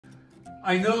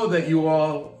I know that you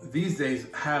all these days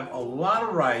have a lot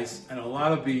of rice and a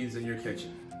lot of beans in your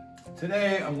kitchen.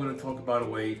 Today, I'm going to talk about a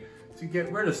way to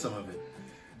get rid of some of it.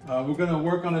 We're going to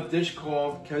work on a dish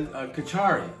called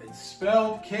Kitchari. It's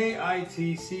spelled K-I-T-C-H-A-R-I,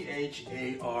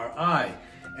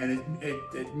 and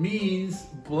it means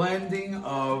blending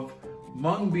of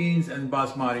mung beans and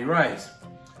basmati rice.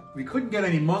 We couldn't get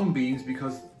any mung beans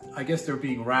because I guess they're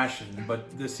being rationed, but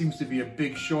there seems to be a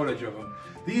big shortage of them.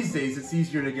 These days, it's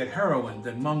easier to get heroin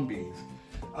than mung beans.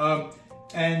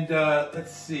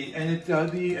 Let's see, and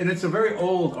it's a very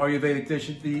old Ayurvedic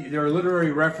dish. There are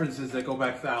literary references that go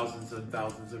back thousands and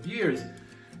thousands of years.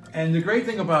 And the great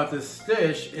thing about this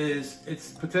dish is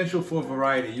its potential for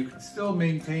variety. You can still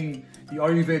maintain the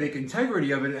Ayurvedic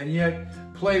integrity of it and yet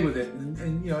play with it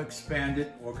and expand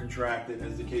it or contract it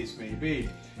as the case may be.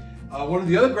 One of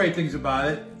the other great things about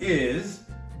it is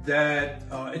that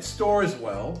it stores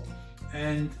well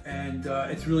and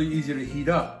it's really easy to heat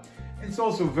up. It's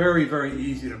also very, very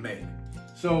easy to make.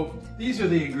 So these are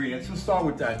the ingredients. We'll start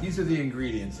with that. These are the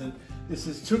ingredients. And this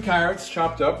is 2 carrots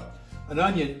chopped up, an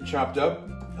onion chopped up,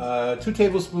 2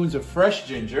 tablespoons of fresh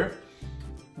ginger,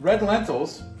 red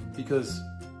lentils, because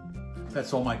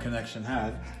that's all my connection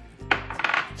had,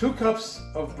 2 cups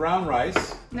of brown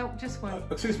rice. No, just 1.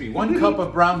 Excuse me, 1 cup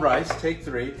of brown rice, take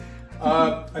 3.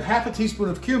 A half a teaspoon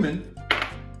of cumin,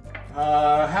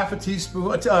 a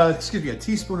teaspoon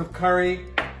of curry,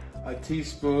 a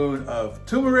teaspoon of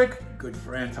turmeric, good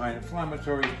for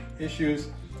anti-inflammatory issues,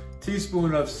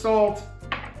 teaspoon of salt,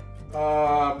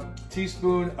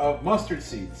 teaspoon of mustard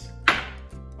seeds.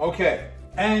 Okay,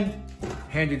 and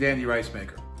handy dandy rice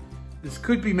maker. This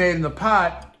could be made in the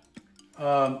pot,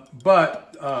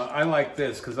 but I like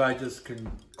this because I just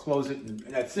can close it and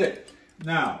that's it.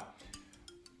 Now,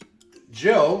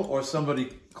 Jill or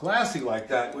somebody classy like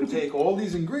that would take all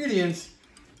these ingredients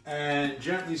and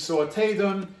gently saute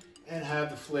them and have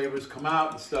the flavors come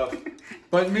out and stuff.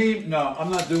 But me, no, I'm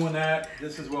not doing that.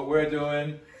 This is what we're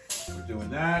doing. We're doing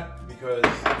that because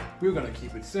we're gonna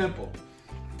keep it simple.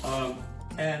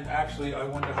 And actually, I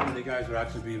wonder how many guys would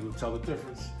actually be able to tell the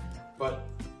difference. But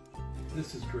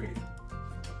this is great.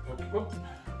 Whoop.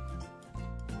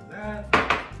 That.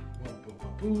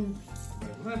 Boom.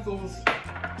 Red lentils.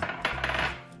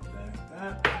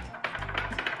 That.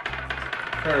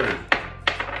 Curry.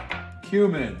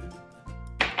 Cumin.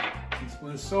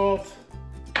 Teaspoon of salt.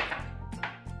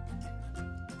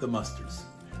 The mustard seed.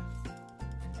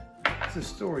 There's a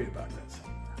story about that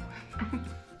somewhere.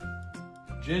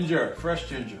 Ginger, fresh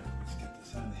ginger. Let's get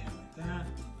this out of here like that.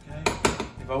 Okay.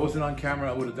 If I wasn't on camera,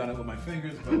 I would have done it with my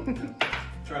fingers, but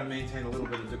try to maintain a little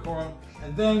bit of decorum.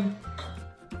 And then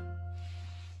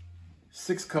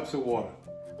 6 cups of water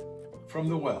from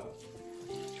the well.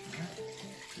 Okay.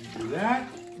 Do that.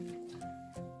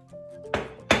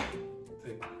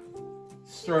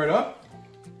 Stir it up.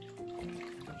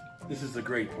 This is the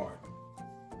great part.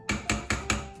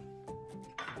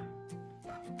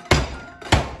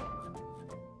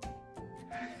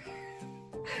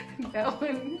 That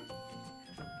one.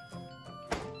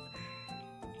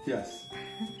 Yes.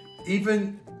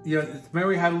 Even,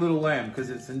 Mary had a little lamb because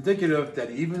it's indicative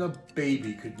that even a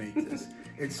baby could make this.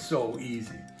 It's so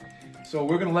easy. So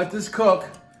we're going to let this cook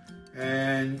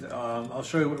and I'll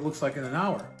show you what it looks like in an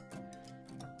hour.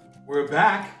 We're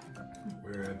back.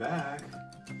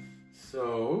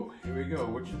 So here we go.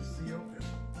 Which is the open?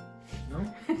 No?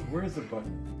 Where's the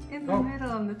button? In the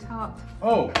middle on the top.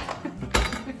 Oh.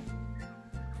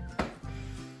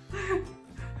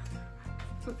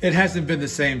 It hasn't been the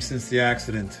same since the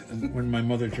accident when my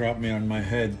mother dropped me on my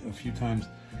head a few times.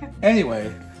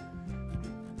 Anyway,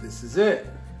 this is it.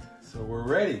 So we're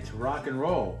ready to rock and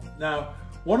roll. Now,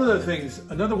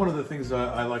 another one of the things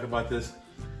I like about this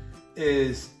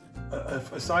is,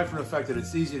 aside from the fact that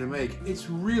it's easy to make, it's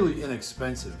really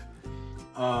inexpensive.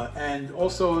 And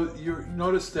also, you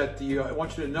notice that I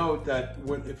want you to note that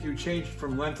if you change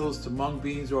from lentils to mung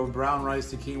beans or brown rice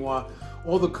to quinoa,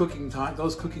 all the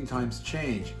those cooking times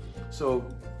change. So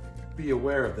be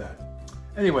aware of that.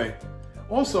 Anyway,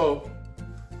 also,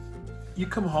 you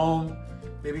come home,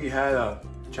 maybe you had a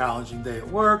challenging day at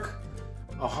work,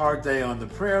 a hard day on the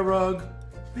prayer rug,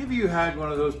 maybe you had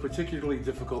one of those particularly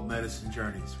difficult medicine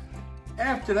journeys.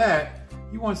 After that,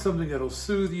 you want something that'll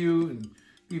soothe you and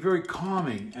be very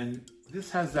calming, and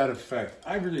this has that effect.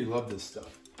 I really love this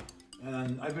stuff.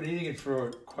 And I've been eating it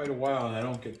for quite a while and I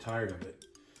don't get tired of it.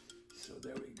 So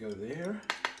there we go there.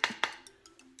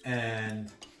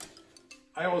 And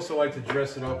I also like to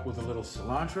dress it up with a little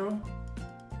cilantro.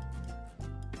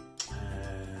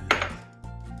 And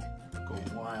go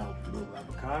wild with a little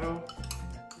avocado.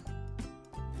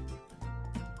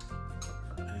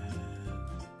 And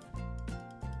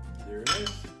Here it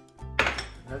is.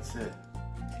 That's it.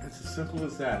 It's as simple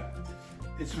as that.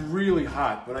 It's really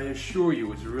hot, but I assure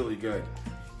you it's really good.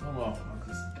 Oh well, I'll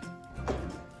just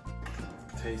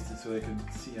taste it so they can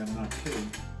see I'm not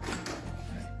kidding.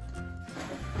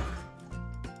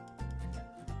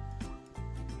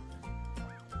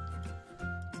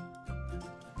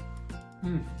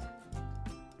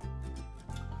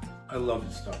 I love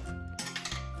this stuff.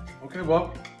 Okay,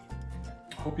 well,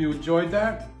 hope you enjoyed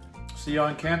that. See you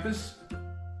on campus.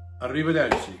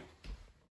 Arrivederci.